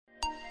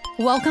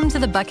Welcome to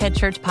the Buckhead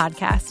Church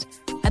podcast.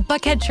 At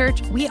Buckhead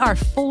Church, we are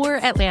for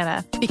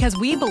Atlanta because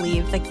we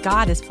believe that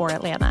God is for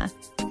Atlanta.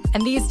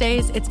 And these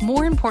days, it's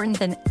more important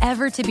than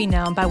ever to be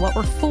known by what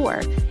we're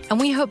for. And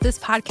we hope this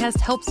podcast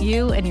helps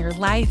you in your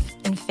life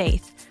and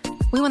faith.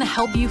 We want to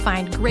help you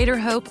find greater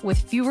hope with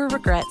fewer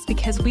regrets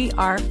because we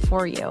are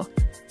for you.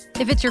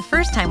 If it's your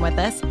first time with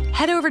us,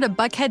 head over to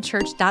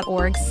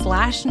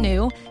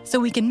buckheadchurch.org/new so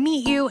we can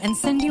meet you and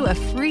send you a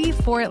free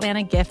For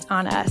Atlanta gift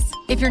on us.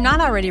 If you're not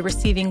already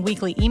receiving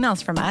weekly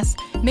emails from us,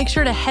 make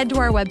sure to head to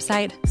our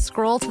website,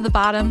 scroll to the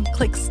bottom,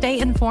 click Stay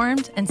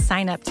Informed, and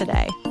sign up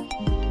today.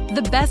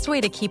 The best way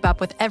to keep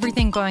up with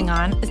everything going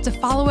on is to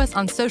follow us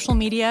on social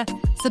media,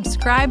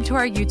 subscribe to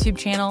our YouTube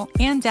channel,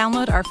 and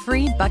download our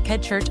free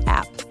Buckhead Church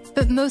app.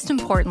 But most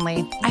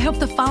importantly, I hope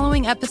the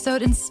following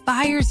episode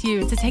inspires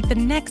you to take the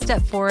next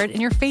step forward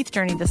in your faith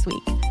journey this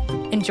week.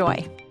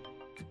 Enjoy.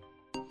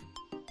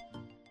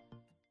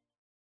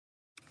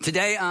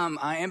 Today,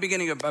 I am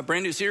beginning a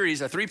brand new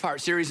series, a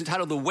three-part series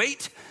entitled The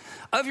Weight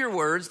of Your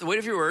Words, The Weight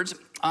of Your Words.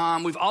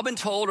 We've all been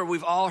told or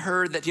we've all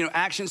heard that,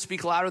 actions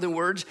speak louder than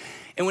words.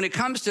 And when it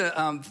comes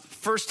to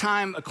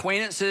first-time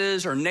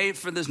acquaintances or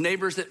for those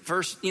neighbors that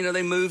first,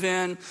 they move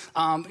in,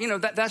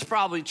 that's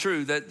probably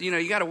true. That,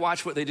 you got to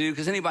watch what they do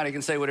because anybody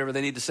can say whatever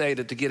they need to say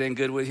to get in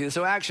good with you.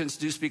 So actions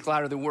do speak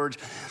louder than words.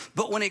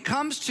 But when it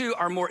comes to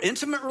our more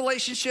intimate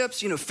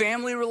relationships,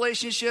 family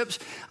relationships,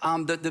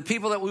 the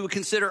people that we would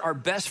consider our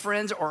best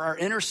friends or our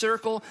inner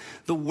circle,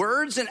 the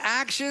words and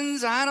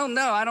actions, I don't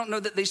know. I don't know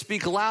that they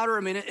speak louder. I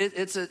mean,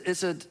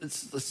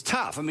 it's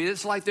tough. I mean,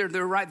 it's like they're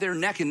right there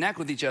neck and neck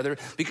with each other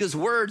because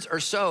words are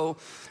so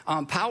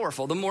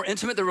powerful. The more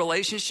intimate the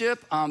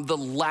relationship, the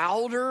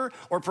louder,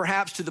 or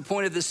perhaps to the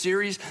point of this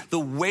series, the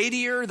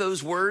weightier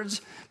those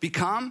words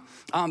become,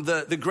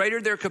 the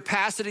greater their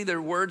capacity,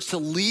 their words to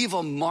leave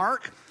a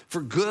mark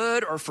for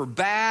good or for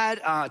bad,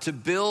 to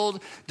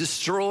build,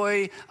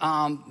 destroy,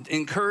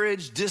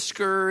 encourage,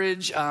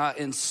 discourage,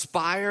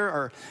 inspire,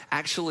 or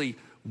actually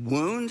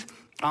wound.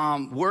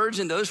 Words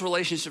in those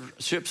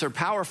relationships are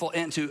powerful,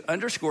 and to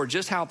underscore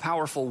just how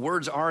powerful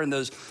words are in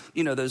those,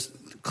 those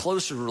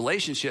closer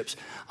relationships.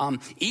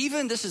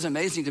 Even, this is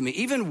amazing to me,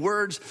 even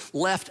words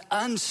left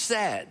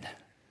unsaid,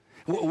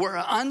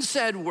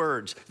 unsaid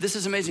words. This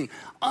is amazing.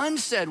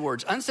 Unsaid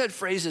words, unsaid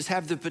phrases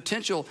have the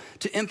potential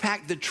to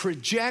impact the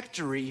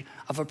trajectory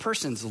of a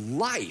person's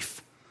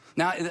life.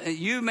 Now,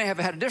 you may have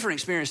had a different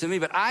experience than me,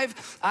 but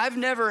I've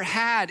never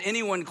had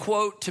anyone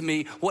quote to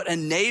me what a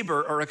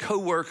neighbor or a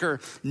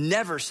coworker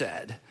never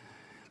said.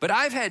 But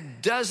I've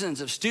had dozens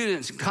of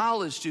students,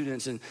 college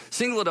students, and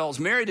single adults,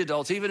 married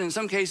adults, even in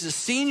some cases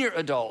senior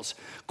adults,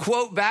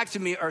 quote back to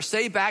me or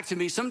say back to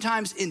me,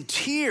 sometimes in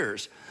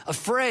tears, a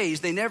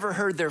phrase they never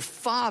heard their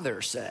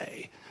father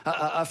say,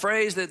 a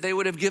phrase that they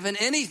would have given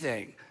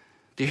anything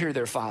to hear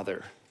their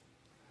father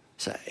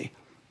say.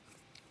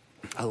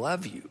 I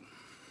love you.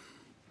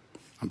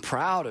 I'm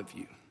proud of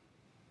you.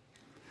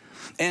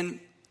 And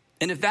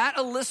if that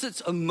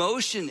elicits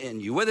emotion in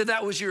you, whether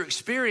that was your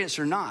experience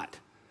or not,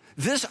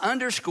 this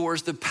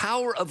underscores the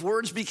power of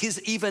words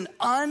because even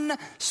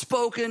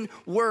unspoken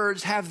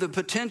words have the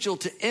potential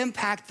to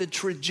impact the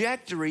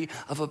trajectory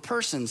of a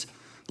person's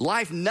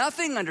life.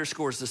 Nothing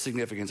underscores the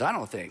significance, I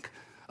don't think,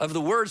 of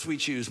the words we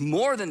choose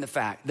more than the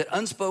fact that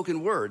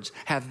unspoken words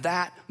have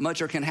that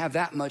much or can have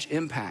that much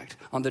impact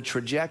on the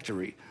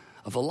trajectory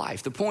of a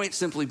life. The point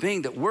simply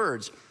being that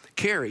words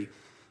carry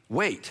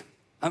weight.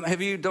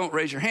 Don't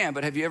raise your hand,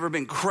 but have you ever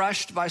been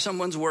crushed by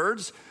someone's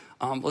words?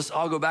 Let's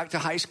all go back to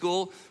high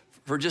school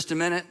for just a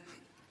minute.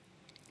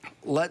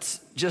 Let's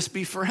just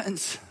be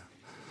friends.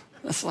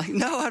 It's like,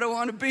 no, I don't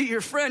want to be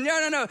your friend.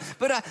 No.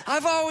 But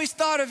I've always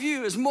thought of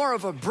you as more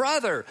of a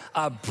brother.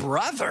 A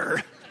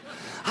brother?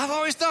 I've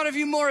always thought of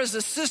you more as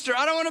a sister.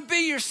 I don't want to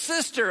be your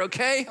sister,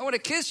 okay? I want to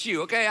kiss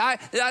you, okay? I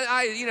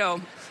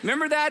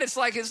remember that? It's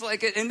like,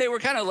 and they were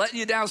kind of letting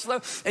you down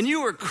slow, and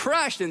you were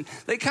crushed, and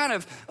they kind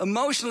of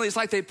emotionally, it's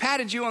like they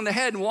patted you on the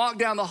head and walked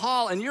down the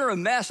hall, and you're a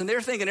mess, and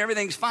they're thinking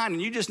everything's fine, and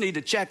you just need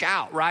to check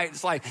out, right?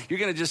 It's like you're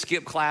going to just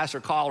skip class or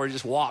call or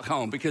just walk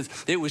home because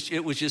it was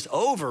just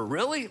over,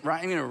 really,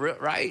 right?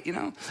 Right?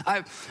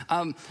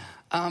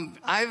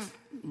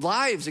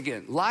 Lives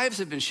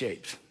have been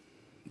shaped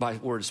by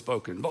words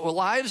spoken. But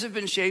lives have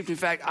been shaped, in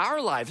fact,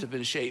 our lives have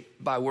been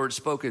shaped by words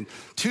spoken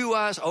to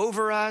us,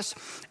 over us,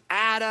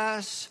 at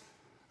us,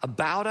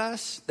 about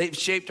us. They've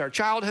shaped our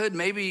childhood,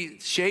 maybe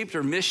shaped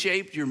or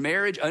misshaped your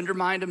marriage,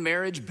 undermined a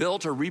marriage,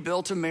 built or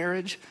rebuilt a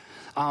marriage.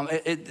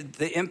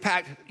 They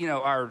impact,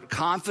 our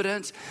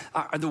confidence.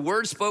 The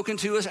words spoken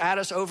to us, at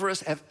us, over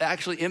us have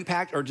actually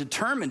impact or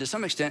determined to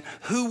some extent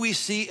who we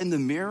see in the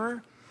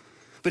mirror.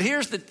 But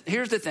here's the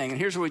thing, and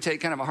here's where we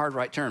take kind of a hard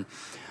right turn.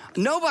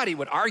 Nobody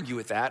would argue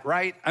with that,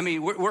 right? I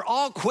mean, we're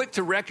all quick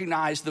to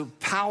recognize the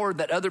power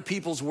that other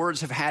people's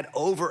words have had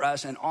over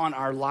us and on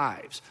our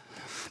lives.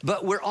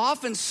 But we're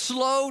often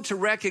slow to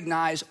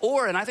recognize,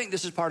 and I think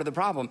this is part of the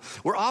problem,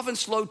 we're often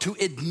slow to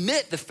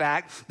admit the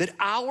fact that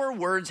our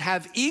words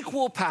have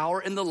equal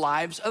power in the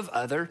lives of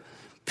other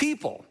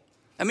people.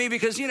 I mean,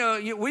 because,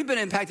 we've been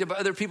impacted by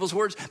other people's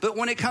words, but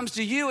when it comes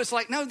to you, it's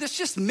like, no, that's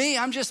just me.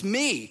 I'm just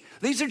me.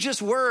 These are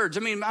just words. I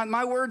mean,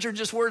 my words are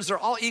just words. They're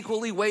all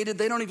equally weighted.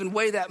 They don't even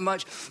weigh that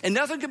much. And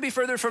nothing could be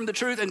further from the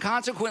truth. And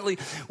consequently,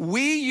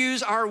 we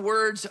use our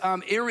words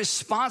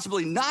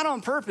irresponsibly, not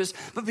on purpose,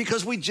 but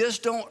because we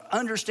just don't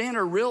understand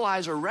or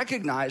realize or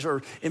recognize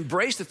or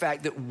embrace the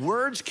fact that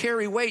words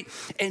carry weight,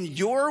 and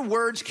your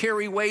words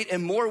carry weight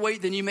and more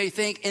weight than you may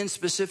think in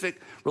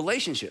specific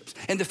relationships.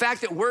 And the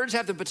fact that words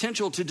have the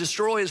potential to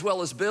destroy as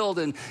well as build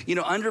and,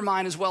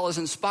 undermine as well as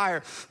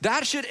inspire,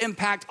 that should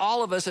impact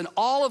all of us, and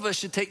all of us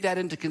should take that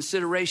into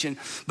consideration.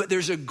 But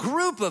there's a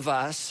group of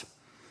us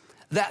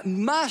that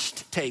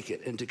must take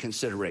it into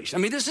consideration.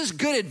 I mean, this is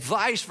good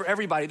advice for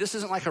everybody. This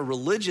isn't like a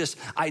religious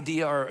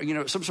idea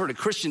or, some sort of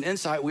Christian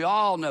insight. We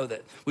all know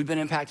that we've been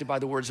impacted by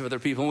the words of other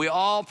people, and we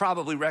all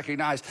probably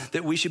recognize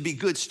that we should be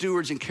good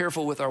stewards and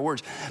careful with our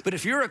words. But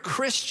if you're a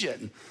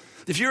Christian,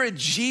 if you're a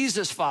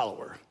Jesus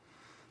follower,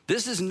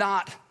 this is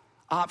not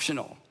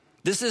optional.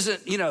 This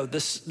isn't,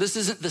 this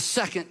isn't the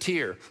second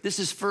tier. This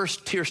is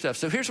first tier stuff.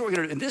 So here's what we're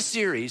gonna do. In this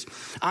series,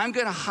 I'm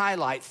gonna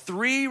highlight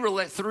three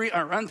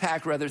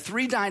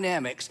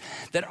dynamics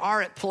that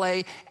are at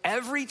play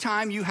every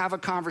time you have a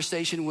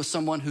conversation with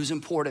someone who's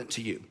important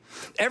to you.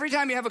 Every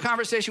time you have a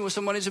conversation with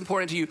someone who's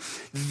important to you,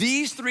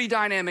 these three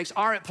dynamics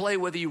are at play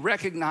whether you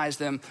recognize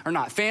them or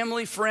not.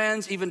 Family,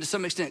 friends, even to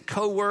some extent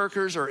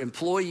coworkers or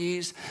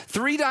employees.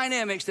 Three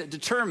dynamics that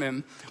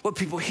determine what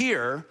people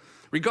hear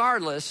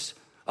regardless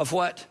of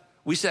what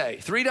we say.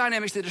 Three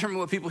dynamics that determine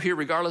what people hear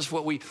regardless of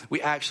what we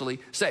actually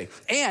say.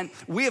 And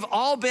we have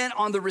all been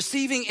on the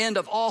receiving end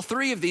of all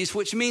three of these,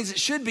 which means it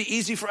should be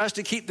easy for us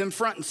to keep them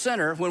front and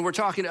center when we're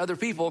talking to other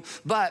people,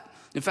 but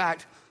in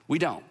fact, we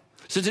don't.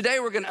 So today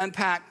we're going to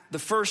unpack the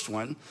first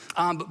one.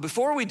 But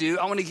before we do,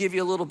 I want to give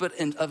you a little bit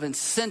of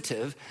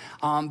incentive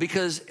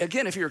because,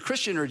 again, if you're a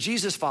Christian or a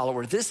Jesus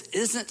follower, this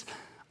isn't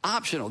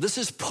optional. This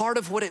is part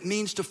of what it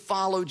means to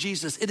follow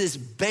Jesus. It is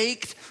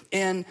baked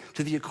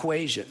into the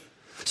equation.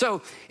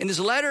 So in his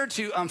letter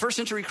to first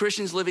century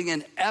Christians living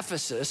in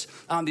Ephesus,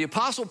 the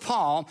Apostle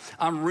Paul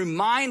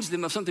reminds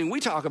them of something we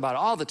talk about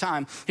all the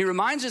time. He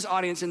reminds his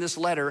audience in this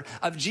letter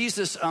of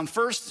Jesus'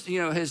 first,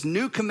 his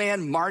new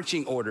command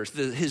marching orders,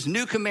 his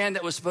new command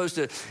that was supposed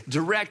to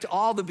direct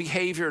all the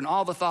behavior and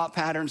all the thought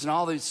patterns and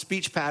all the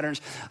speech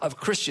patterns of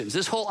Christians.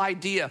 This whole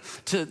idea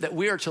that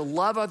we are to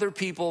love other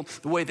people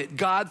the way that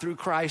God through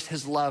Christ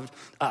has loved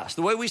us.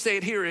 The way we say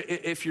it here,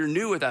 if you're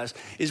new with us,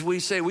 is we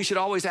say we should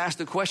always ask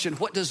the question,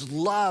 what does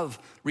love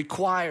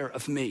require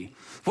of me?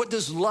 What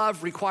does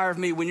love require of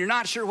me? When you're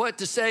not sure what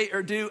to say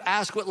or do,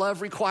 ask what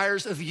love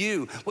requires of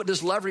you. What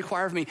does love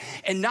require of me?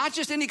 And not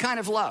just any kind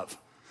of love,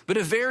 but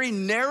a very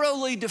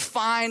narrowly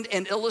defined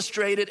and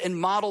illustrated and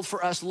modeled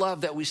for us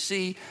love that we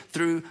see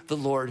through the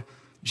Lord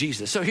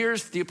Jesus. So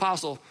here's the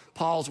Apostle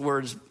Paul's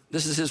words.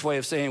 This is his way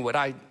of saying what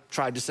I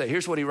tried to say.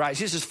 Here's what he writes.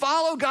 He says,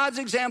 follow God's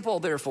example,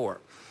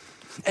 therefore,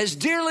 as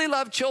dearly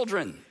loved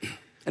children.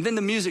 And then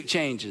the music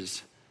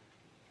changes.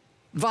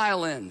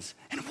 Violins,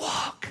 and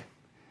walk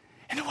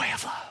in the way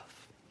of love.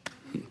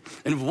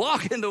 And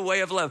walk in the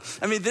way of love.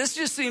 I mean, this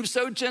just seems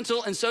so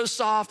gentle and so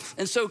soft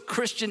and so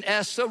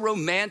Christian-esque, so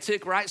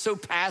romantic, right? So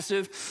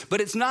passive,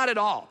 but it's not at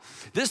all.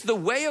 The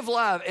way of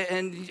love,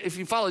 and if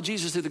you follow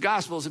Jesus through the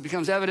Gospels, it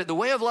becomes evident. The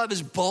way of love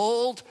is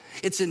bold,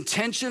 it's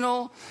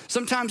intentional,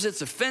 sometimes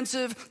it's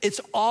offensive, it's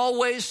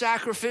always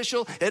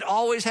sacrificial, it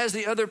always has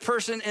the other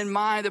person in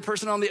mind, the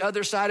person on the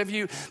other side of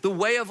you. The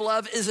way of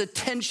love is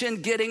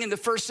attention-getting. In the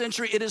first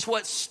century, it is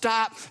what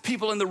stopped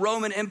people in the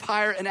Roman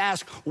Empire and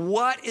asked,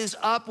 what is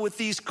up with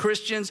these Christians?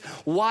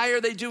 Why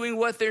are they doing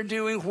what they're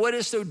doing? What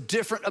is so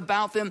different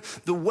about them?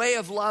 The way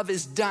of love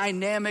is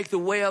dynamic. The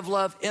way of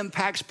love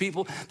impacts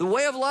people. The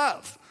way of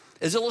love,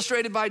 as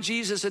illustrated by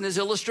Jesus and as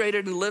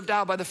illustrated and lived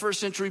out by the first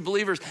century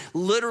believers,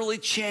 literally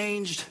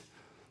changed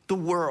the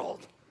world.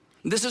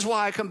 This is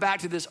why I come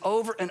back to this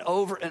over and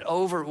over and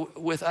over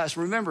with us.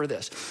 Remember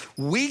this.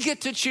 We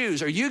get to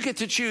choose, or you get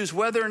to choose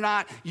whether or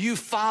not you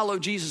follow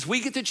Jesus. We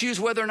get to choose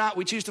whether or not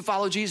we choose to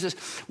follow Jesus.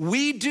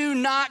 We do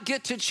not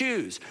get to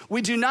choose.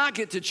 We do not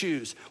get to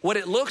choose what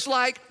it looks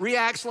like,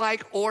 reacts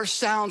like, or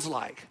sounds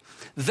like.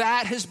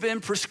 That has been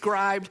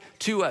prescribed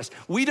to us.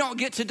 We don't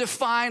get to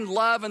define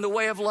love and the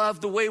way of love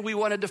the way we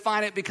want to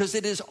define it because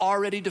it is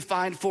already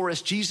defined for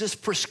us. Jesus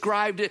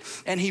prescribed it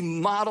and he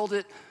modeled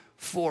it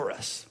for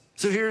us.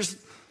 So here's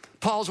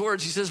Paul's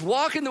words. He says,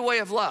 walk in the way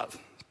of love.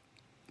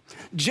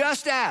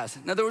 Just as,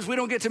 in other words, we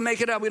don't get to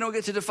make it up. We don't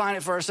get to define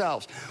it for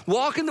ourselves.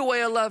 Walk in the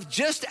way of love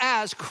just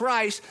as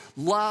Christ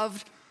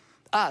loved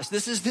us.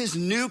 This is his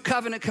new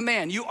covenant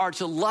command. You are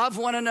to love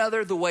one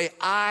another the way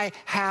I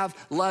have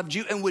loved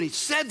you. And when he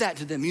said that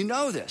to them, you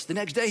know this. The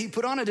next day he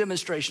put on a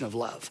demonstration of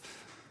love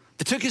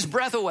that took his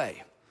breath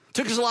away,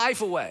 took his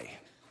life away,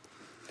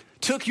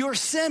 took your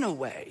sin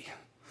away.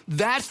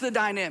 That's the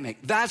dynamic.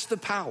 That's the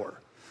power.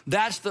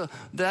 That's the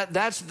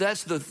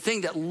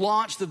thing that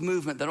launched the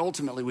movement that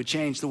ultimately would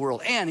change the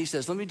world. And he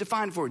says, let me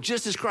define it for you.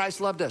 Just as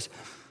Christ loved us.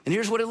 And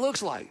here's what it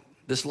looks like,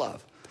 this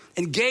love.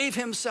 And gave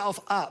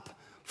himself up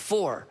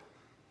for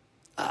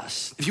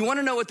us. If you want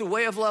to know what the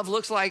way of love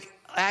looks like,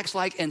 acts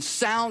like, and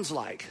sounds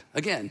like,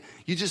 again,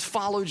 you just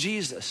follow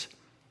Jesus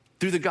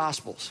through the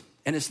Gospels.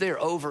 And it's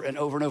there over and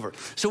over and over.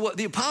 So what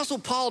the Apostle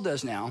Paul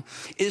does now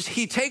is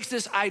he takes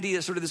this idea,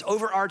 sort of this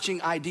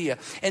overarching idea,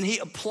 and he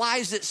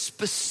applies it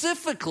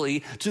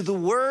specifically to the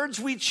words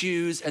we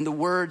choose and the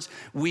words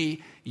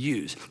we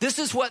use. This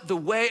is what the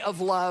way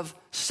of love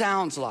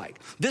sounds like.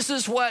 This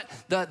is what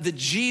the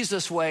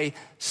Jesus way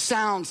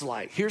sounds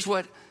like. Here's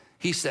what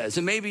he says.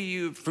 And maybe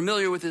you're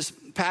familiar with this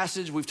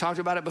passage. We've talked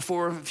about it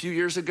before a few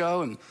years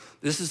ago. And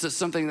this is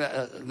something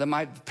that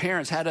my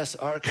parents had us,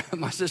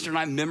 my sister and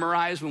I,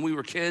 memorize when we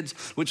were kids,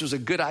 which was a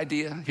good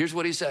idea. Here's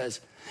what he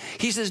says.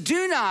 He says,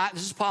 do not,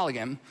 this is Paul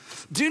again,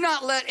 do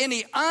not let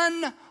any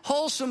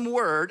unwholesome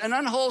word, and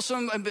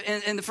unwholesome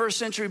in the first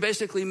century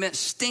basically meant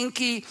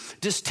stinky,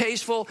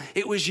 distasteful.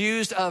 It was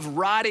used of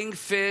rotting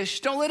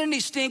fish. Don't let any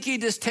stinky,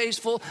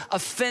 distasteful,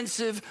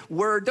 offensive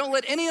word, don't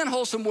let any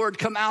unwholesome word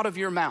come out of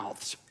your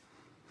mouths.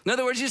 In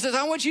other words, he says,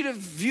 I want you to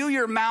view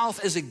your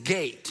mouth as a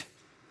gate.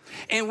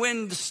 And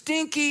when the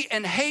stinky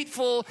and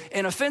hateful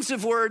and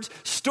offensive words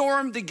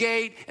storm the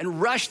gate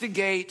and rush the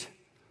gate,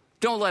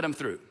 don't let them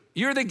through.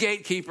 You're the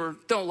gatekeeper.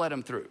 Don't let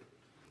them through.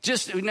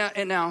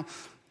 Now,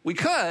 we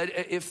could,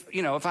 if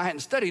I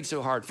hadn't studied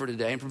so hard for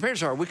today and prepared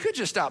so hard, we could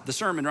just stop the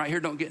sermon right here.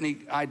 Don't get any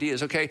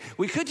ideas, okay?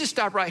 We could just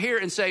stop right here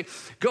and say,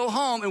 go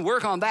home and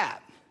work on that.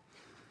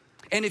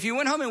 And if you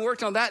went home and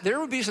worked on that,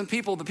 there would be some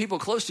people, the people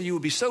close to you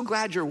would be so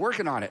glad you're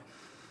working on it.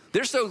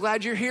 They're so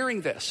glad you're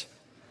hearing this.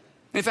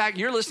 In fact,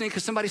 you're listening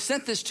because somebody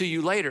sent this to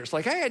you later. It's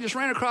like, hey, I just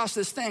ran across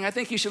this thing. I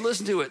think you should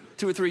listen to it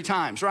 2 or 3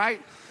 times,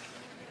 right?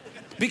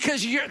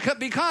 Because,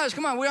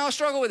 come on, we all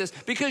struggle with this.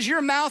 Because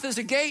your mouth is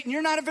a gate and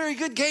you're not a very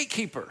good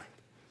gatekeeper.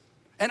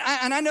 And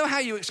I know how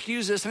you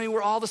excuse this. I mean,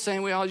 we're all the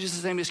same. We all use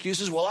the same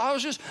excuses. Well, I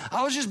was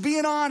just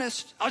being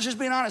honest. I was just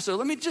being honest. So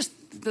let me just,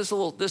 this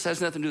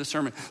has nothing to do with the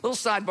sermon. Little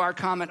sidebar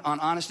comment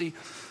on honesty.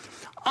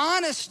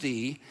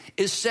 Honesty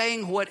is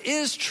saying what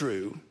is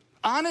true.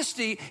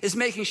 Honesty is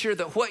making sure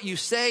that what you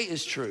say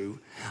is true.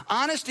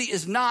 Honesty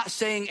is not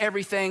saying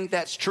everything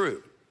that's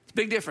true. It's a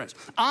big difference.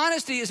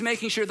 Honesty is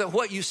making sure that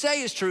what you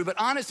say is true, but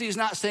honesty is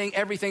not saying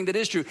everything that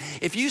is true.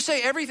 If you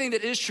say everything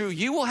that is true,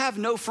 you will have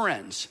no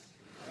friends.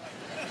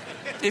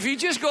 If you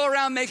just go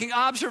around making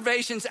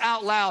observations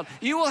out loud,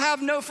 you will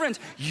have no friends.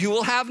 You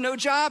will have no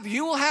job.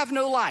 You will have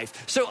no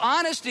life. So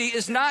honesty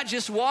is not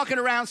just walking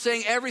around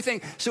saying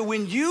everything. So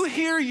when you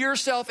hear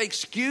yourself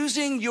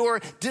excusing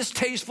your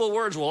distasteful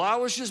words, well, I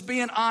was just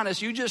being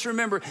honest, you just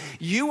remember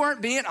you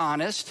weren't being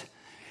honest.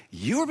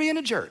 You were being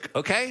a jerk,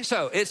 okay?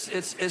 So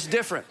it's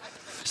different.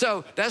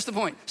 So that's the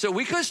point. So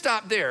we could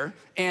stop there,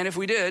 and if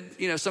we did,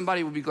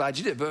 somebody would be glad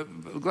you did, but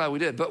glad we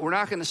did. But we're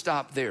not going to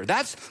stop there.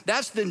 That's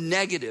the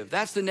negative.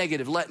 That's the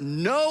negative. Let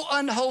no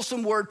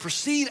unwholesome word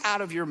proceed out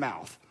of your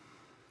mouth.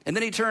 And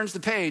then he turns the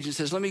page and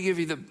says, let me give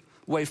you the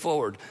way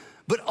forward.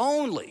 But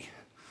only,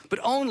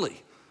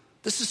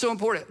 this is so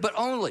important, but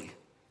only.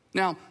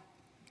 Now,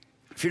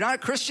 if you're not a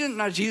Christian,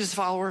 not a Jesus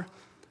follower,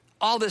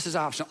 all this is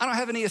optional. I don't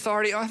have any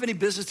authority. I don't have any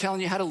business telling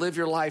you how to live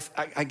your life.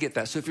 I get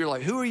that. So if you're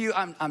like, who are you?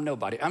 I'm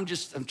nobody. I'm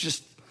just.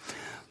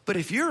 But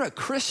if you're a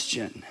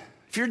Christian,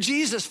 if you're a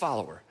Jesus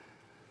follower,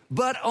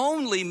 but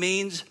only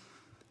means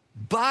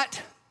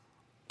but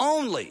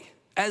only,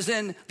 as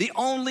in the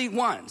only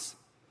ones.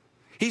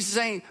 He's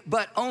saying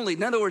but only.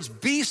 In other words,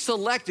 be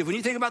selective. When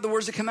you think about the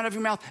words that come out of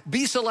your mouth,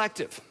 be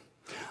selective.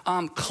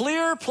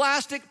 Clear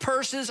plastic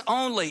purses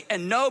only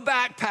and no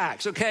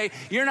backpacks, okay?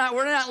 We're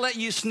not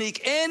letting you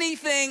sneak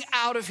anything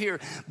out of here,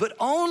 but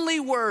only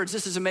words,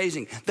 this is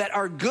amazing, that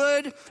are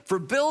good for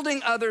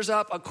building others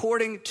up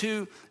according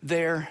to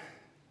their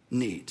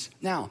needs.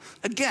 Now,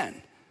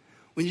 again,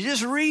 when you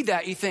just read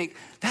that, you think,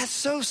 that's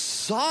so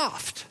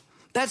soft.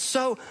 That's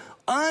so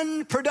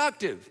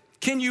unproductive.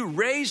 Can you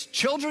raise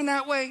children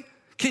that way?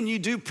 Can you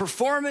do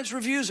performance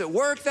reviews at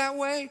work that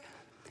way?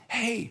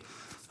 Hey,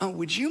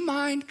 would you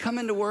mind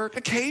coming to work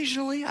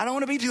occasionally? I don't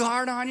want to be too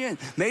hard on you. And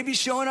maybe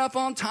showing up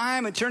on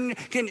time and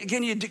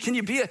can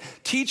you be a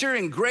teacher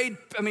in grade?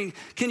 I mean,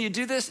 can you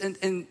do this?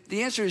 And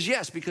the answer is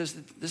yes, because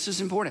this is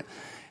important.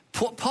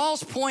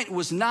 Paul's point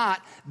was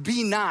not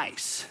be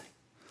nice.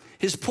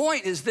 His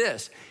point is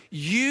this: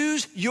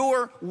 use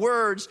your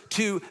words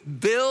to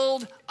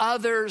build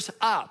others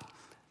up.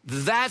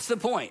 That's the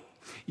point.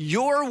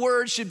 Your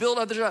words should build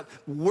others up.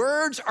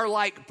 Words are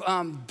like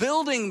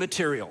building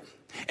material.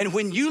 And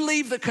when you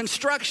leave the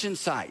construction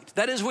site,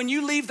 that is when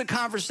you leave the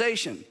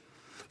conversation,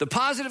 the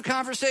positive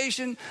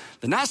conversation,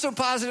 the not so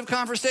positive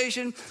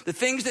conversation, the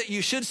things that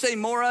you should say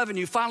more of and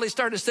you finally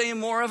started saying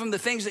more of them, the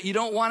things that you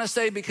don't want to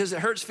say because it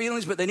hurts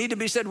feelings, but they need to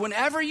be said.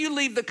 Whenever you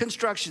leave the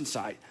construction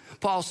site,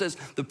 Paul says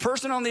the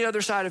person on the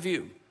other side of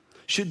you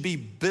should be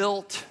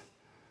built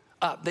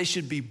up. They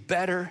should be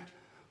better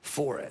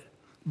for it.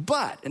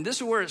 But, and this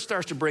is where it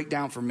starts to break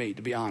down for me,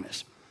 to be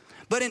honest.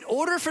 But in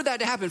order for that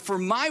to happen, for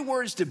my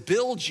words to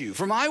build you,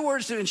 for my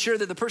words to ensure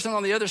that the person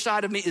on the other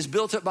side of me is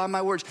built up by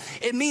my words,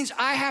 it means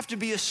I have to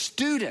be a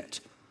student.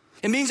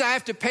 It means I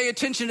have to pay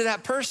attention to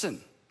that person.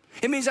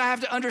 It means I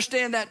have to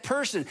understand that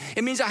person.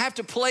 It means I have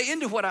to play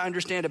into what I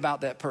understand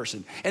about that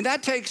person. And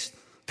that takes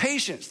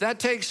patience. That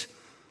takes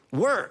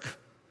work.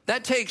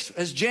 That takes,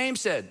 as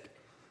James said,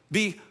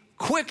 be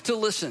quick to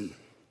listen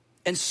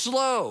and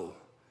slow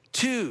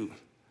to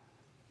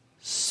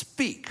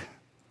speak.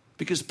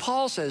 Because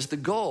Paul says the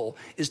goal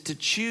is to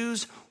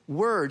choose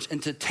words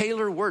and to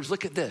tailor words.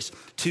 Look at this,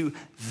 to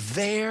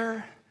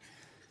their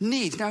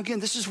needs. Now again,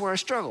 this is where I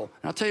struggle,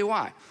 and I'll tell you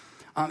why.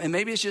 And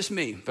maybe it's just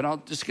me, but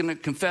I'm just gonna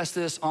confess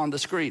this on the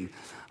screen.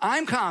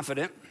 I'm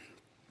confident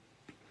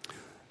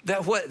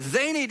that what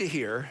they need to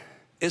hear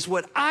is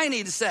what I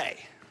need to say.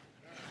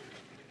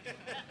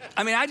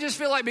 I mean, I just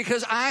feel like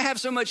because I have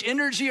so much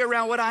energy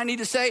around what I need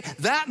to say,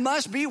 that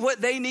must be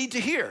what they need to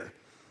hear.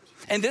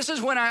 And this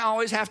is when I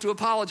always have to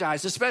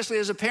apologize, especially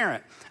as a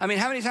parent. I mean,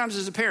 how many times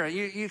as a parent,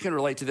 you can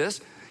relate to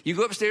this. You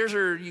go upstairs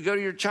or you go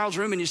to your child's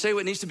room and you say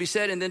what needs to be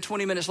said, and then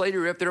 20 minutes later,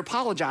 you're up there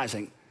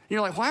apologizing. And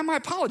you're like, why am I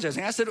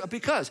apologizing? I said,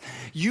 because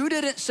you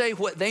didn't say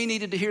what they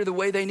needed to hear the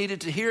way they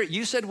needed to hear it.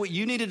 You said what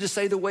you needed to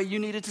say the way you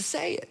needed to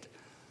say it.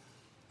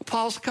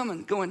 Paul's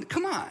going,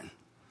 come on,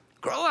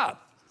 grow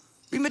up,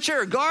 be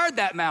mature, guard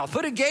that mouth,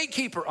 put a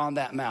gatekeeper on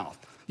that mouth.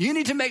 You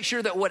need to make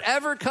sure that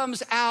whatever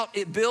comes out,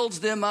 it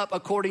builds them up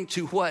according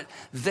to what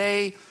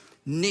they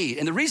need.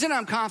 And the reason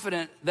I'm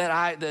confident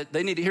that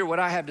they need to hear what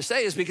I have to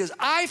say is because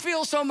I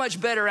feel so much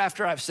better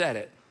after I've said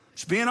it.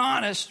 Just being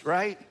honest,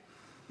 right?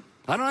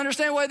 I don't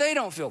understand why they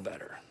don't feel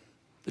better.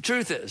 The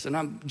truth is, and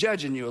I'm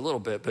judging you a little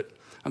bit, but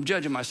I'm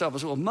judging myself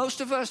as well. Most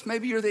of us,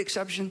 maybe you're the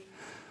exception,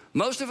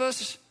 most of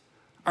us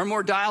are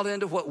more dialed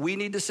into what we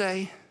need to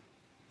say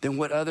than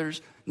what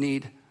others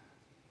need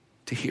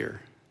to hear.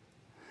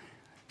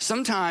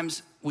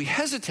 Sometimes we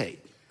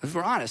hesitate, if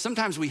we're honest,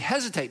 sometimes we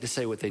hesitate to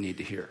say what they need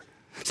to hear.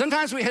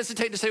 Sometimes we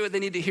hesitate to say what they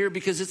need to hear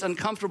because it's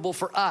uncomfortable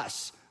for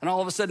us, and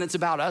all of a sudden it's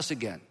about us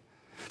again.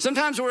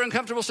 Sometimes we're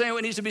uncomfortable saying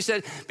what needs to be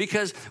said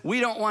because we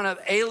don't want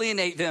to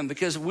alienate them,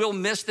 because we'll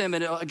miss them,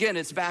 and again,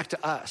 it's back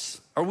to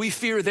us. Or we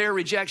fear their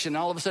rejection, and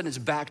all of a sudden it's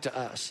back to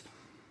us.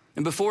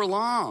 And before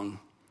long,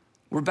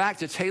 we're back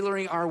to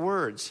tailoring our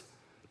words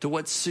to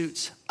what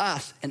suits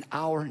us and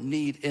our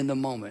need in the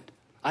moment.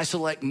 I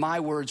select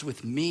my words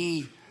with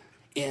me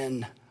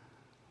in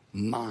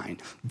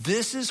mind.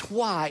 This is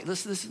why,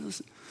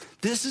 listen.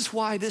 This is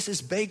why this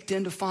is baked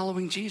into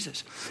following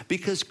Jesus.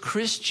 Because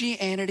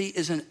Christianity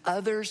is an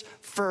others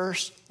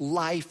first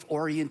life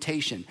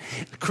orientation.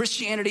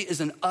 Christianity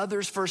is an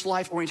others first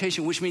life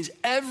orientation, which means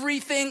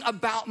everything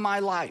about my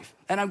life.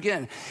 And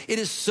again, it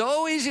is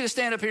so easy to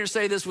stand up here and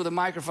say this with a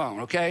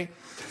microphone, okay?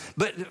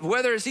 But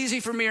whether it's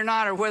easy for me or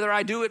not, or whether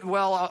I do it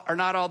well or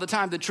not all the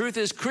time, the truth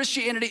is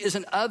Christianity is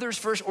an others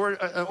first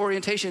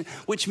orientation,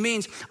 which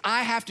means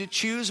I have to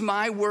choose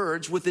my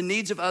words with the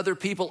needs of other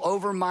people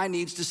over my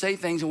needs to say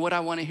things and what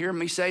I want to hear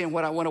me say and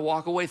what I want to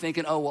walk away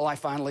thinking, oh, well, I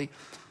finally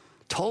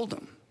told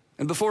them.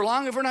 And before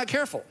long, if we're not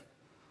careful,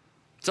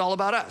 it's all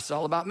about us. It's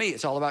all about me.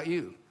 It's all about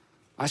you.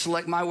 I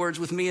select my words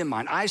with me in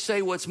mind. I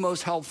say what's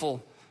most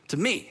helpful to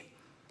me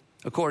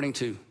according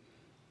to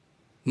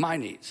my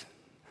needs.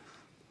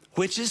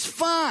 Which is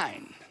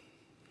fine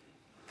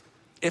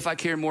if I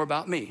care more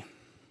about me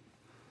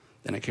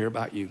than I care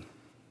about you.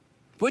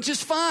 Which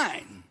is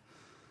fine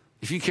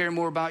if you care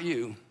more about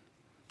you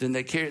than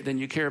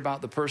you care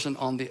about the person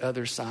on the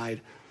other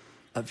side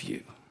of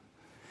you.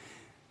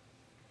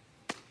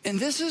 And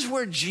this is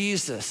where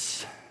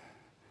Jesus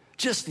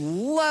just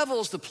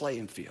levels the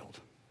playing field,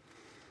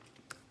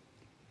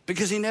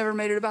 because he never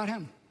made it about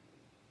him.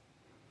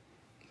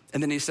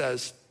 And then he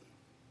says,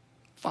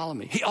 follow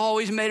me. He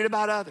always made it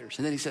about others.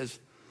 And then he says,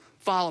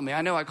 follow me.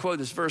 I know I quote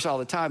this verse all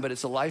the time, but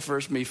it's a life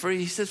verse for me.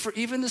 He says, for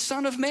even the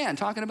Son of Man,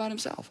 talking about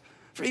himself,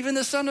 for even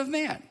the Son of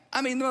Man.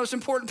 I mean, the most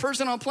important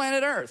person on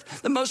planet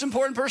Earth, the most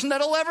important person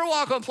that'll ever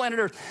walk on planet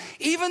Earth.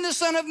 Even the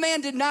Son of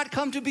Man did not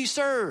come to be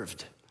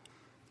served,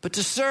 but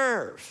to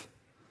serve.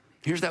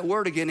 Here's that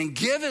word again, and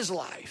give his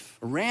life,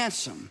 a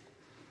ransom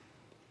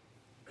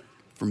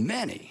for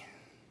many.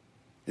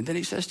 And then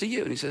he says to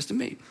you, and he says to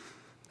me,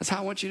 that's how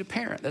I want you to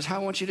parent. That's how I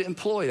want you to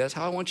employ. That's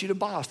how I want you to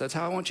boss. That's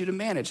how I want you to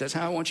manage. That's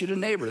how I want you to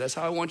neighbor. That's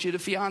how I want you to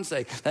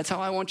fiance. That's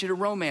how I want you to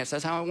romance.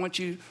 That's how I want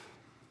you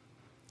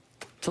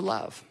to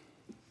love.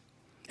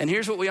 And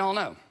here's what we all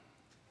know.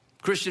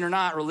 Christian or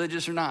not,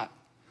 religious or not,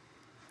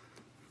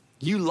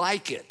 you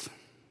like it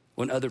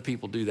when other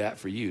people do that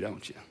for you,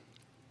 don't you?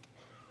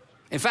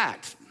 In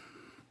fact,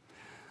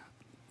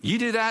 you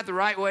do that the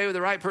right way with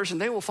the right person,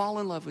 they will fall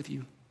in love with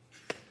you.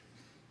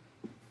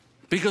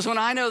 Because when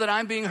I know that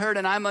I'm being heard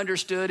and I'm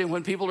understood, and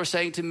when people are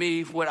saying to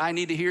me what I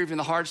need to hear, even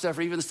the hard stuff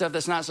or even the stuff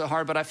that's not so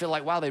hard, but I feel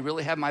like, wow, they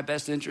really have my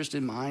best interest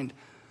in mind,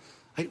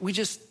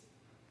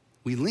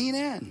 we lean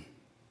in.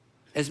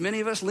 As many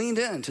of us leaned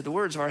in to the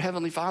words of our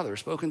Heavenly Father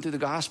spoken through the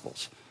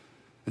Gospels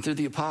and through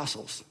the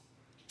apostles.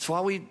 That's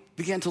why we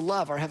began to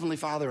love our Heavenly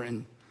Father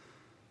and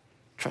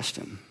trust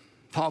him.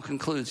 Paul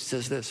concludes, he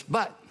says this,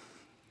 but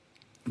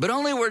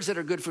only words that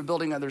are good for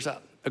building others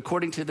up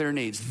according to their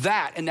needs.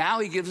 That, and now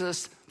he gives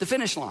us the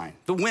finish line,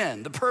 the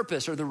win, the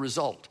purpose, or the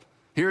result.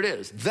 Here it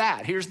is.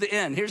 That, here's the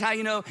end. Here's how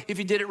you know if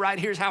you did it right.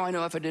 Here's how I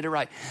know if I did it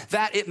right.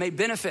 That it may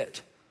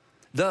benefit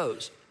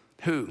those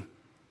who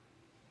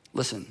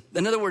listen.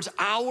 In other words,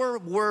 our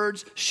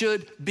words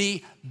should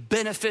be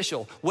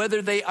beneficial.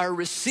 Whether they are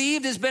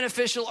received as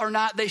beneficial or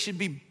not, they should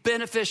be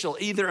beneficial.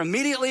 Either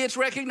immediately it's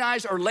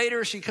recognized or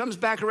later she comes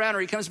back around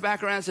or he comes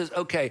back around and says,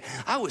 okay,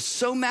 I was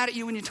so mad at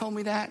you when you told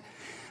me that,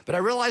 but I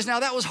realize now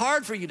that was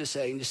hard for you to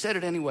say and you said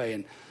it anyway,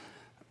 and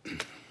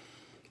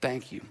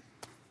thank you.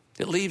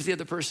 It leaves the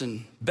other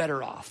person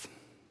better off,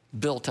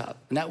 built up.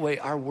 And that way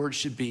our words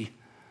should be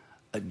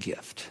a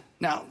gift.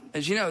 Now,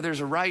 as you know,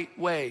 there's a right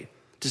way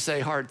to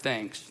say hard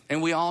things.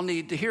 And we all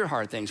need to hear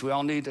hard things. We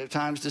all need at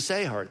times to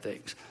say hard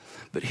things.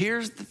 But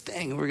here's the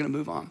thing, we're gonna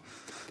move on.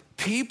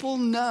 People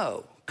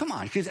know, come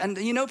on, and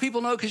you know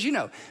people know because you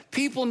know.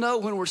 People know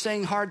when we're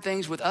saying hard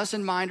things with us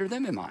in mind or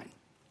them in mind.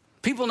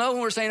 People know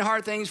when we're saying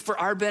hard things for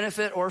our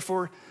benefit or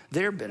for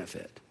their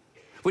benefit.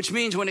 Which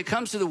means when it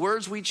comes to the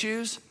words we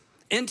choose,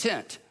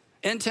 intent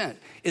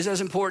is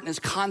as important as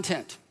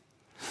content.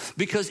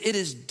 Because it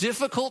is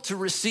difficult to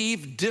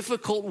receive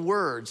difficult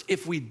words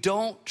if we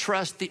don't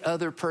trust the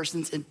other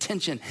person's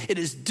intention. It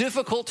is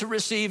difficult to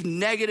receive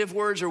negative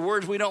words or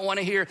words we don't want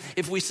to hear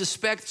if we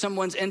suspect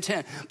someone's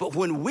intent. But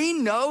when we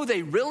know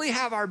they really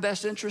have our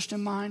best interest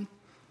in mind,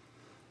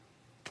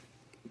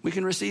 we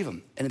can receive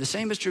them. And the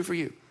same is true for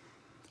you.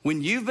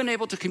 When you've been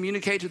able to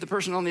communicate to the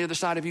person on the other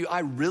side of you, I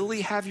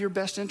really have your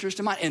best interest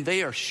in mind, and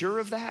they are sure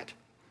of that,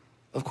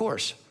 of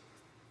course,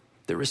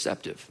 they're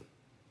receptive.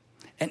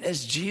 And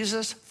as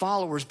Jesus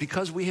followers,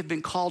 because we have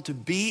been called to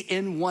be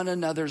in one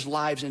another's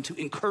lives and to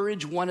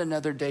encourage one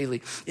another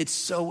daily, it's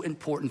so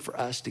important for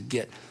us to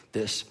get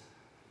this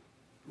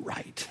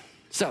right.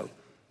 So,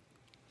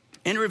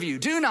 in review,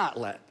 do not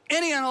let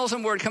any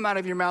unwholesome word come out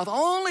of your mouth.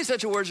 Only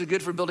such words are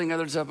good for building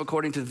others up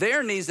according to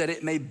their needs, that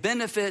it may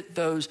benefit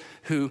those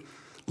who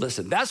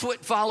listen. That's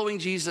what following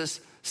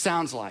Jesus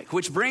sounds like,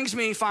 which brings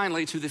me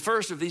finally to the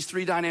first of these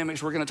three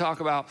dynamics we're going to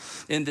talk about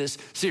in this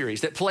series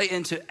that play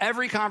into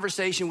every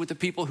conversation with the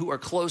people who are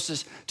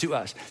closest to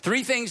us.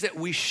 Three things that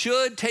we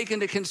should take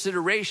into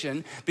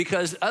consideration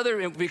because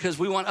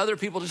we want other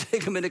people to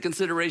take them into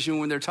consideration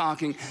when they're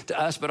talking to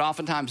us, but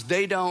oftentimes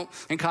they don't,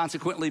 and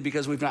consequently,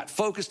 because we've not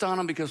focused on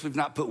them, because we've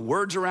not put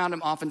words around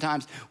them,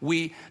 oftentimes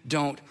we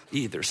don't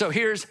either. So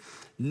here's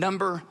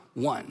number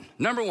one.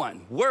 Number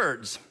one,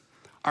 words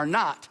are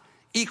not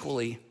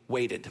equally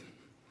weighted.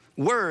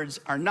 Words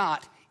are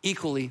not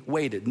equally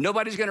weighted.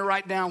 Nobody's gonna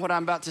write down what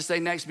I'm about to say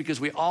next because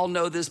we all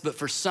know this, but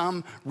for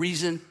some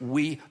reason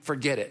we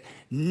forget it.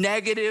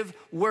 Negative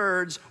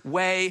words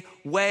weigh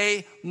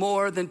way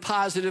more than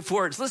positive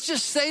words. Let's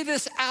just say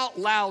this out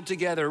loud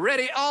together.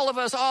 Ready? All of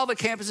us, all the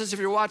campuses, if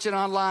you're watching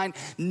online,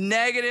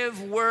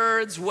 negative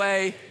words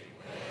weigh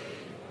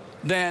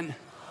than.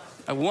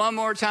 One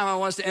more time, I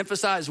want us to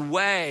emphasize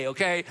weigh,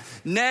 okay?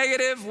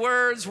 Negative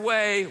words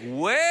weigh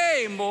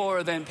way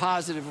more than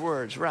positive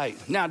words, right?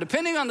 Now,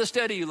 depending on the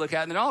study you look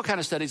at, and all kind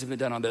of studies have been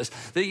done on this,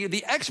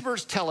 the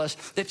experts tell us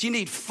that you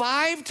need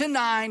 5 to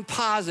 9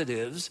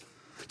 positives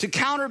to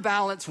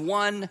counterbalance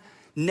one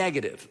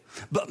negative.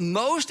 But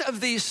most of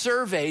these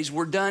surveys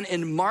were done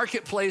in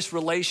marketplace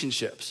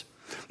relationships.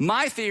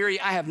 My theory,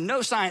 I have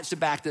no science to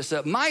back this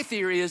up. My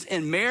theory is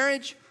in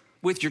marriage,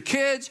 with your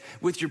kids,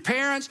 with your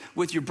parents,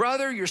 with your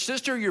brother, your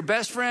sister, your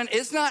best friend,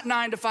 it's not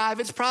 9 to 5,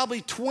 it's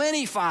probably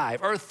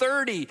 25 or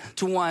 30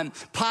 to 1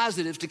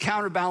 positives to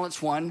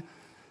counterbalance one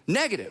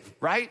negative,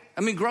 right?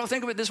 I mean,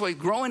 think of it this way.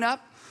 Growing up,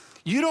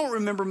 you don't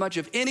remember much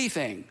of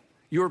anything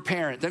you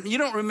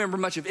don't remember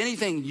much of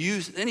anything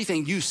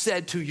you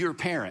said to your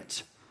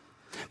parents.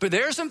 But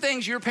there are some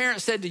things your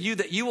parents said to you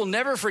that you will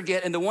never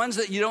forget, and the ones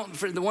that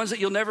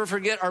you'll never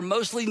forget are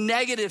mostly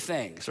negative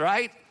things,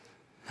 right?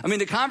 I mean,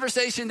 the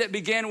conversation that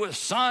began with,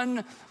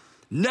 son,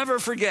 never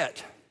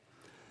forget.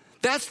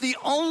 That's the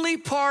only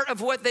part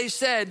of what they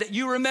said that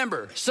you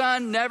remember.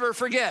 Son, never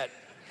forget.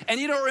 And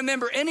you don't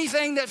remember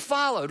anything that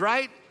followed,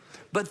 right?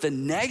 But the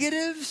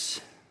negatives,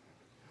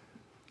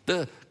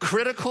 the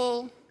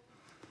critical,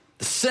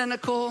 the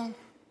cynical,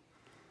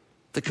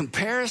 the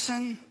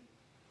comparison,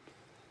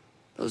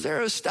 those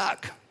arrows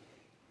stuck.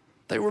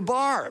 They were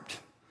barbed.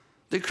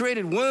 They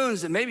created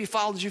wounds that maybe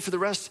followed you for the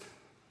rest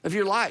of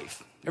your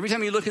life. Every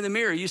time you look in the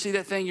mirror, you see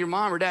that thing your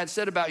mom or dad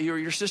said about you or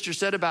your sister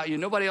said about you.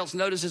 Nobody else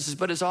notices this,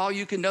 but it's all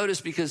you can notice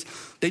because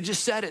they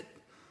just said it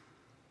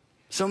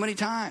so many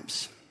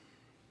times.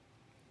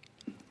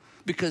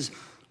 Because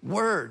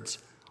words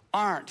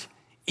aren't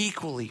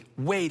equally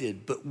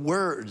weighted, but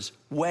words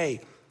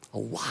weigh a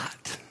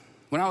lot.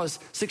 When I was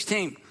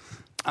 16,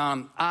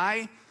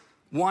 I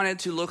wanted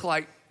to look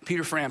like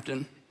Peter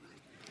Frampton.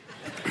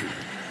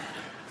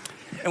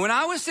 And when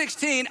I was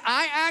 16,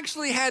 I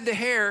actually had the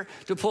hair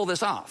to pull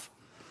this off.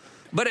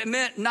 But it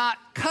meant not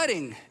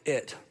cutting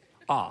it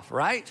off,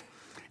 right?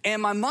 And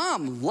my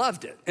mom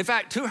loved it. In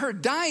fact, to her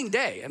dying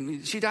day, I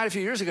mean, she died a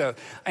few years ago,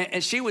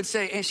 and she would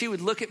say, and she would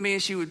look at me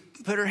and she would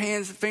put her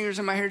fingers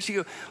in my hair, and she'd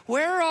go,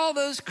 where are all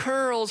those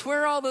curls?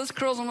 Where are all those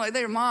curls? I'm like,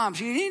 they're Mom.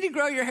 You need to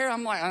grow your hair.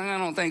 I'm like, I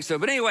don't think so.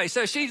 But anyway,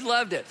 so she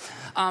loved it.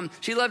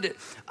 She loved it.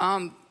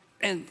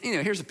 And,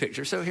 here's a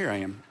picture. So here I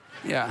am.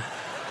 Yeah.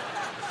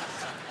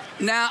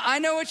 Now, I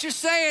know what you're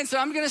saying, so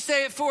I'm going to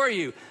say it for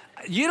you.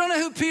 You don't know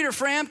who Peter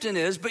Frampton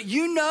is, but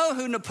you know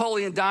who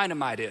Napoleon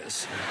Dynamite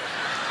is.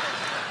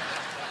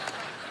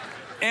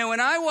 And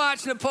when I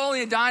watched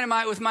Napoleon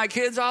Dynamite with my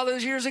kids all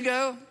those years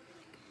ago,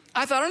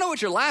 I thought, I don't know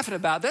what you're laughing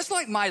about. That's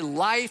like my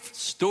life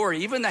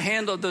story. Even the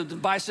handle, the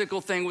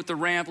bicycle thing with the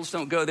ramp, let's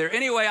don't go there.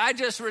 Anyway,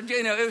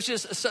 it was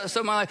just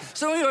so my life.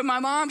 So anyway, my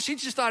mom, she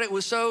just thought it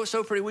was so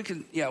pretty. We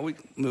can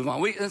move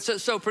on.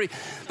 It's so pretty.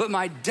 But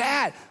my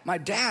dad,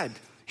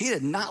 he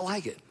did not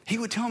like it. He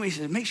would tell me, he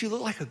said, it makes you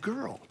look like a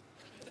girl.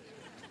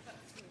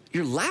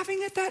 You're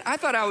laughing at that? I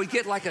thought I would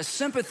get like a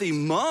sympathy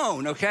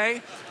moan,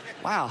 okay?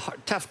 Wow,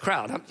 tough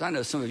crowd. I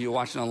know some of you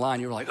watching online,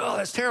 you were like, oh,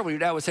 that's terrible. Your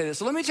dad would say this.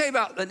 So let me tell you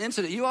about an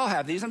incident. You all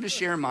have these. I'm just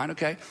sharing mine,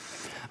 okay?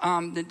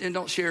 And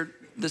don't share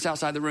this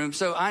outside the room.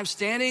 So I'm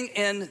standing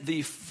in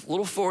the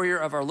little foyer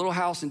of our little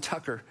house in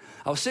Tucker.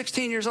 I was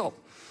 16 years old.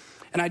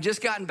 And I'd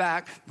just gotten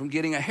back from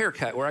getting a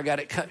haircut where I got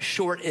it cut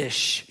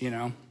short-ish,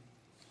 And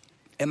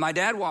my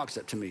dad walks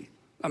up to me.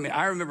 I mean,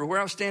 I remember where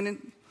I was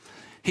standing.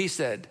 He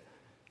said,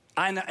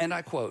 and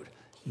I quote,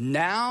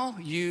 now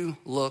you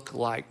look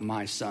like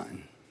my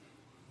son.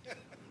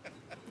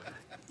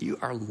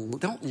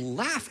 Don't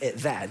laugh at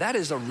that. That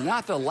is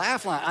not the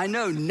laugh line. I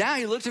know now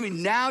you look to me,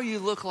 now you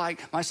look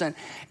like my son.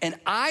 And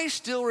I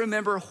still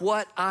remember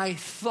what I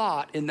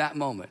thought in that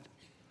moment.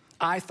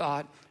 I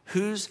thought,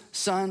 whose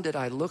son did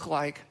I look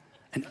like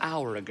an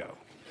hour ago?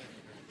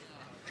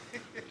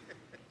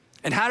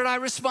 And how did I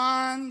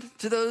respond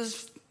to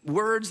those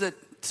words that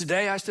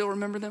today I still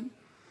remember them?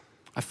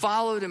 I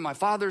followed in my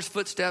father's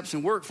footsteps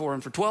and worked for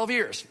him for 12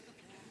 years.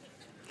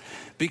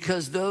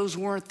 Because those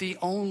weren't the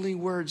only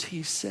words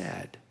he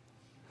said.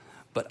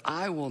 But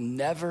I will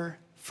never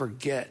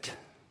forget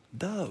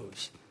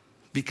those.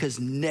 Because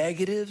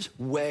negatives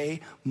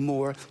weigh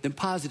more than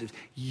positives.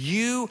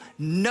 You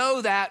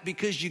know that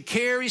because you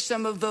carry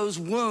some of those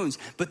wounds.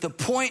 But the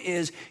point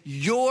is,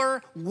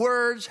 your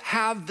words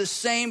have the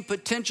same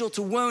potential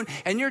to wound.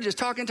 And you're just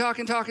talking.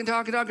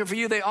 For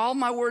you, all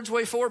my words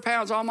weigh 4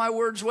 pounds. All my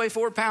words weigh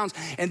 4 pounds.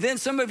 And then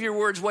some of your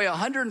words weigh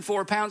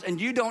 104 pounds.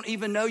 And you don't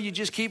even know. You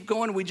just keep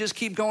going. We just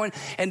keep going.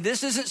 And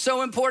this isn't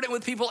so important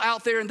with people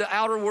out there in the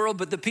outer world.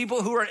 But the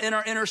people who are in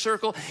our inner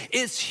circle,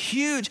 it's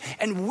huge.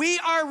 And we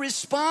are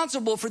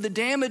responsible for the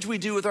damage we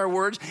do with our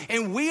words,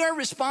 and we are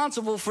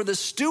responsible for the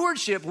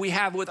stewardship we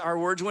have with our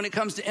words when it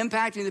comes to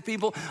impacting the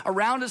people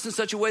around us in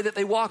such a way that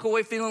they walk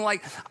away feeling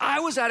like,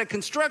 I was at a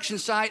construction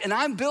site and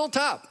I'm built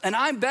up and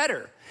I'm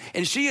better.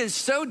 And he is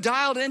so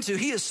dialed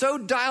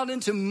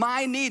into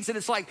my needs that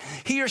it's like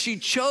he or she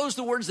chose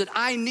the words that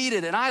I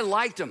needed and I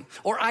liked them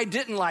or I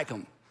didn't like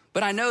them,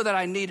 but I know that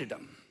I needed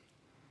them.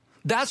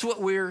 That's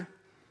what we're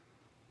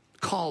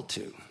called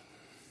to.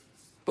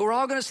 But we're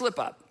all going to slip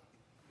up.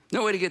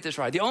 No way to get this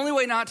right. The only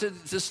way not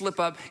to slip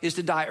up is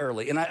to die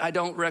early, and I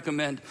don't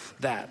recommend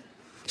that.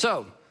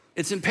 So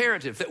it's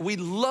imperative that we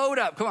load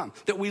up,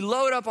 that we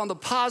load up on the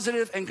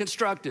positive and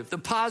constructive, the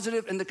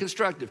positive and the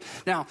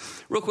constructive. Now,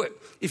 real quick,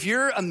 if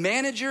you're a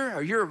manager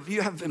or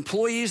you have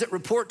employees that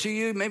report to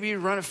you, maybe you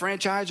run a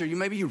franchise or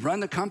maybe you run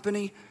the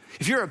company.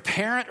 If you're a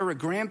parent or a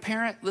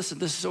grandparent, listen,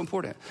 this is so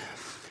important.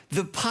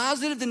 The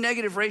positive to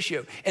negative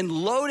ratio and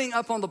loading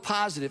up on the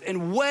positive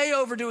and way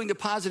overdoing the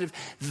positive,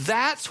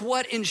 that's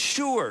what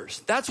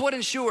ensures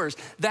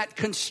that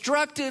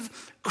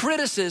constructive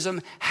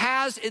criticism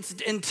has its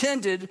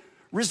intended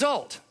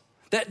result.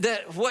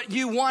 That what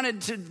you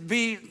wanted to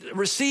be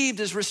received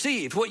is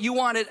received. What you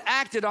wanted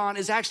acted on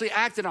is actually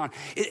acted on.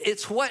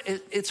 It's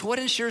what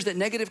ensures that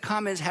negative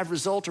comments have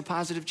result or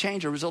positive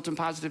change or result in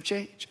positive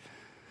change.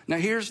 Now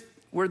here's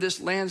where this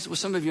lands with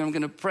some of you. I'm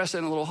going to press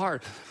in a little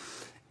hard.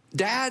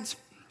 Dads,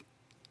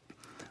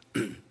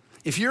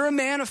 if you're a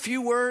man of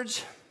few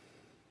words,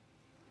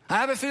 I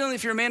have a feeling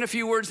if you're a man of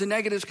few words, the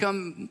negatives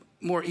come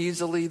more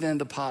easily than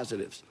the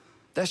positives.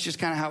 That's just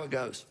kind of how it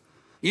goes.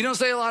 You don't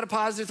say a lot of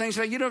positive things.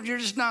 You're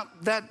just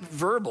not that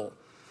verbal.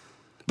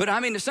 But I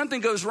mean, if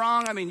something goes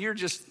wrong, I mean,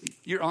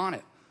 you're on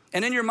it.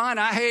 And in your mind,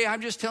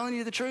 I'm just telling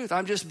you the truth.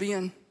 I'm just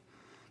being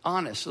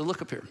honest. So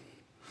look up here.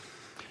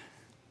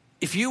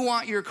 If you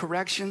want your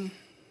correction,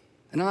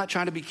 and I'm not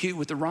trying to be cute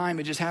with the rhyme,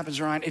 it just happens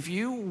to rhyme. If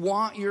you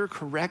want your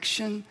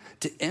correction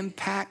to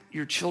impact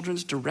your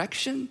children's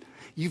direction,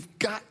 you've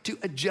got to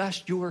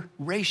adjust your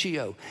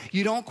ratio.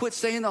 You don't quit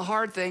saying the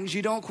hard things.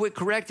 You don't quit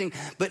correcting,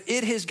 but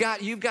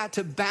you've got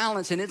to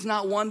balance, and it's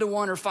not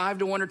 1-to-1 or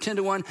 5-to-1 or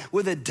 10-to-1.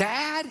 With a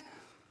dad,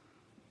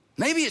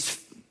 maybe it's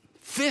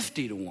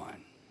 50-to-1.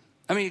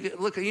 I mean,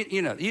 look,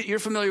 you're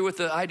familiar with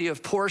the idea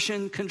of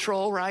portion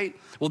control, right?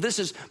 Well, this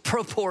is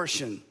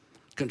proportion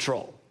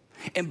control,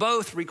 and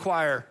both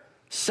require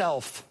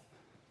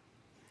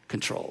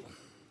self-control.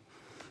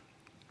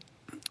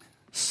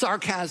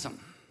 Sarcasm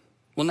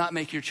will not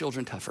make your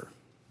children tougher.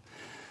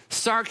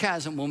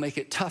 Sarcasm will make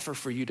it tougher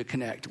for you to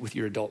connect with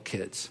your adult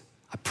kids.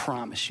 I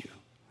promise you.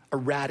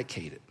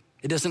 Eradicate it.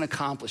 It doesn't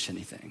accomplish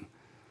anything.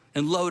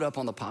 And load up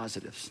on the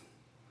positives.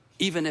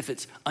 Even if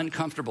it's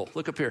uncomfortable.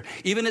 Look up here.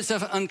 Even if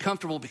it's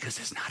uncomfortable because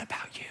it's not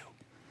about you.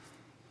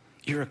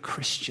 You're a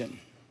Christian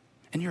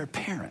and you're a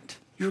parent.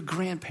 You're a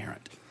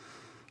grandparent.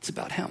 It's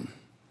about him.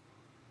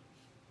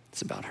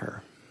 It's about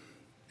her.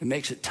 It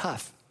makes it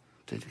tough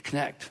to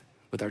connect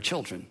with our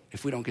children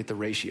if we don't get the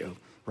ratio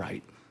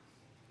right.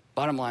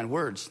 Bottom line,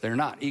 words, they're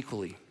not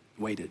equally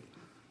weighted.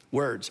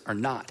 Words are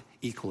not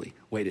equally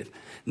weighted.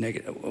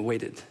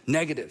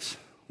 Negatives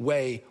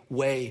weigh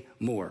way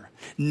more.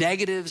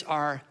 Negatives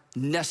are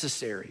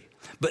necessary,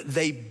 but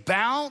they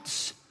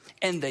bounce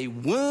and they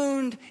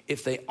wound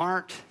if they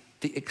aren't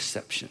the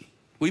exception.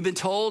 We've been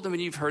told,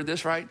 you've heard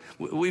this, right?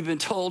 We've been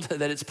told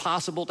that it's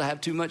possible to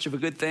have too much of a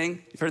good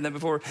thing. You've heard that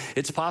before?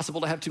 It's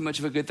possible to have too much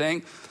of a good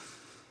thing.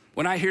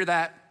 When I hear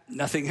that,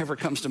 nothing ever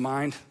comes to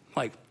mind.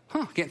 Like,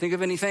 can't think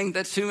of anything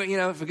that's too,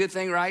 of a good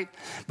thing, right?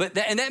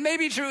 And that may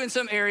be true in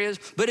some areas,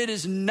 but it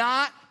is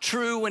not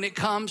true when it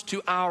comes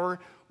to our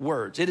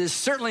words. It is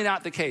certainly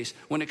not the case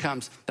when it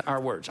comes to our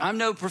words. I'm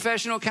no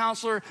professional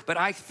counselor, but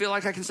I feel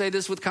like I can say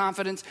this with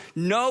confidence.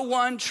 No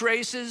one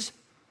traces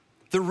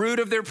the root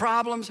of their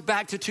problems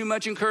back to too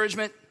much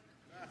encouragement.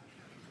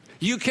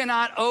 You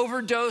cannot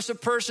overdose a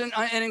person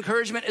in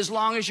encouragement as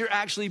long as you're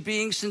actually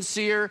being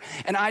sincere.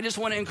 And I just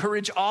want to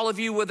encourage all of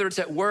you, whether it's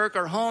at work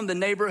or home, the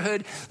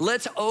neighborhood,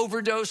 let's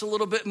overdose a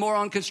little bit more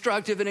on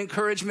constructive and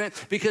encouragement,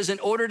 because in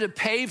order to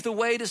pave the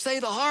way to say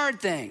the hard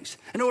things,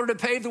 in order to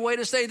pave the way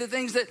to say the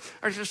things that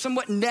are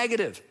somewhat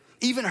negative,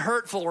 even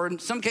hurtful, or in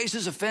some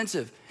cases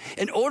offensive,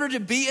 in order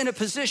to be in a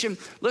position,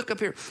 look up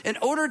here, in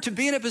order to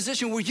be in a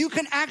position where you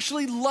can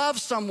actually love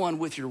someone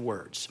with your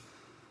words,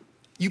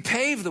 you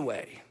pave the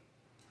way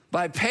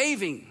by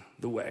paving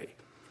the way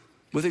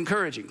with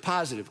encouraging,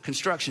 positive,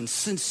 construction,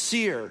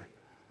 sincere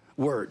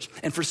words.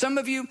 And for some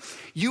of you,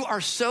 you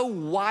are so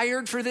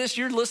wired for this.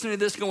 You're listening to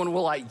this going,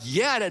 well,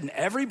 doesn't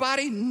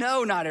everybody?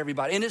 No, not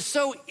everybody. And it's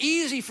so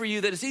easy for you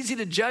that it's easy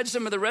to judge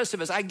some of the rest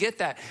of us. I get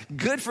that.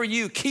 Good for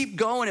you. Keep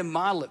going and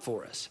model it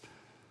for us.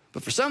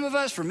 But for some of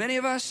us, for many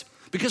of us,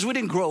 because we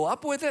didn't grow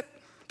up with it,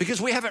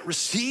 because we haven't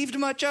received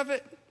much of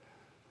it,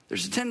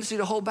 there's a tendency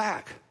to hold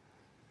back.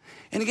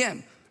 And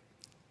again,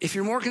 if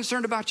you're more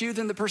concerned about you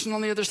than the person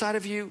on the other side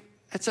of you,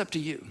 that's up to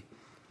you.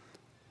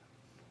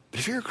 But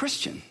if you're a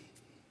Christian,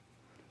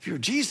 if you're a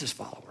Jesus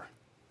follower,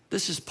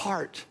 this is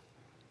part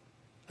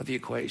of the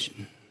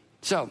equation.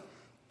 So,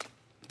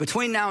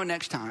 between now and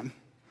next time,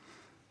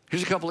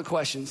 here's a couple of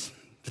questions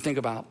to think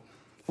about.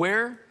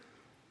 Where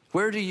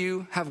do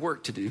you have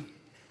work to do?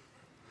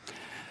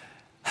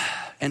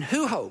 And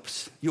who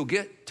hopes you'll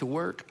get to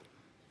work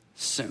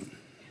soon?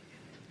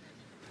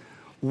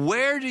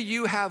 Where do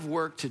you have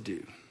work to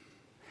do?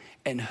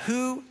 And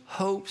who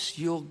hopes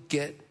you'll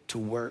get to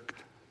work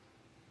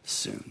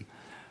soon?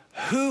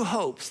 Who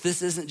hopes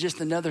this isn't just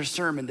another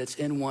sermon that's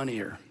in one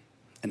ear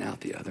and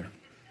out the other?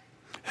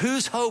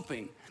 Who's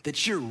hoping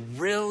that you're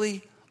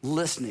really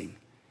listening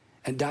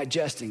and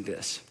digesting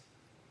this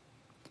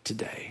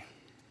today?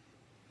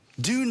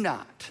 Do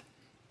not,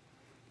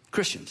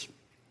 Christians,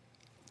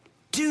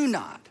 do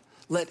not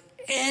let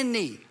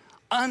any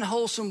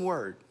unwholesome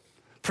word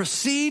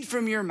proceed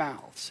from your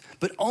mouths,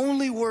 but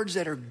only words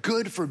that are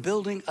good for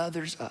building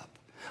others up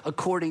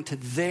according to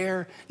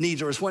their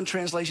needs. Or as one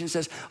translation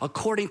says,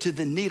 according to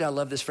the need, I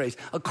love this phrase,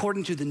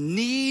 according to the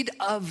need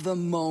of the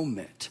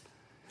moment,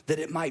 that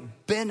it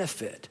might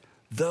benefit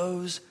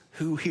those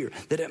who hear,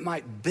 that it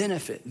might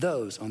benefit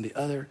those on the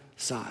other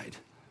side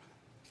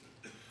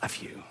of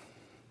you.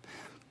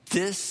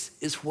 This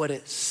is what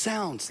it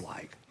sounds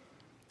like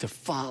to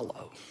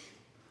follow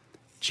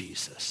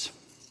Jesus.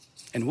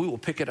 And we will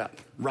pick it up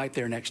right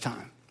there next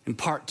time in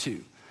part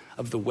 2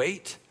 of the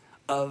weight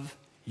of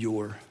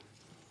your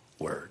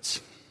words.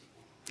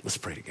 Let's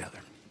pray together.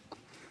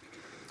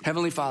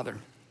 Heavenly Father,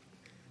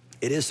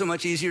 it is so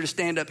much easier to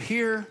stand up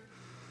here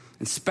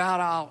and spout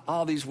out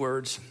all these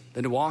words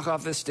than to walk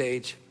off this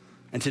stage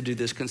and to do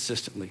this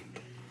consistently.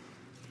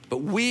 But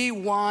we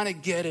want to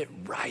get it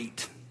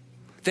right.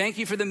 Thank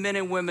you for the men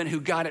and women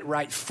who got it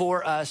right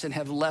for us and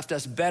have left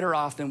us better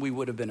off than we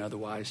would have been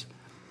otherwise.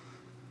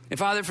 And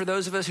Father, for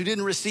those of us who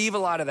didn't receive a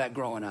lot of that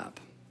growing up,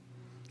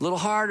 a little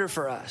harder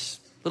for us,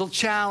 a little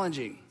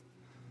challenging,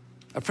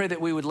 I pray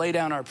that we would lay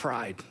down our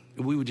pride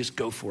and we would just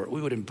go for it.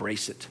 We would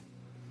embrace it.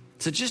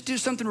 So just do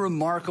something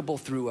remarkable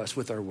through us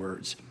with our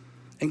words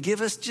and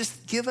give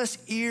us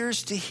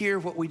ears to hear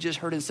what we just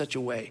heard in such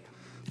a way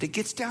that it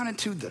gets down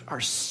into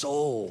our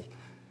soul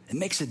and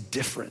makes a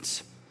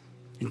difference.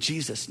 In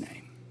Jesus'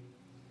 name,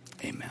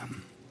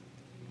 amen.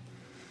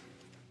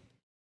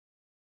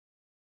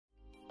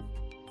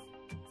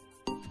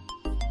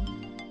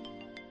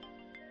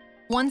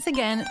 Once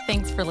again,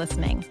 thanks for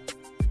listening.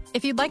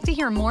 If you'd like to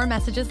hear more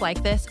messages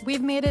like this,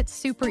 we've made it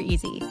super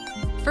easy.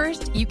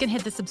 First, you can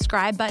hit the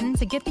subscribe button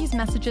to get these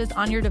messages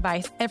on your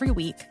device every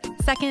week.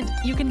 Second,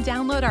 you can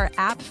download our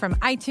app from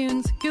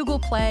iTunes, Google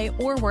Play,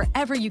 or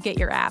wherever you get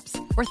your apps.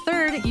 Or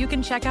third, you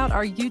can check out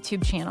our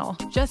YouTube channel.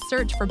 Just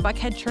search for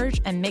Buckhead Church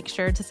and make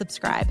sure to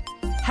subscribe.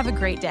 Have a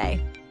great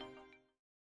day.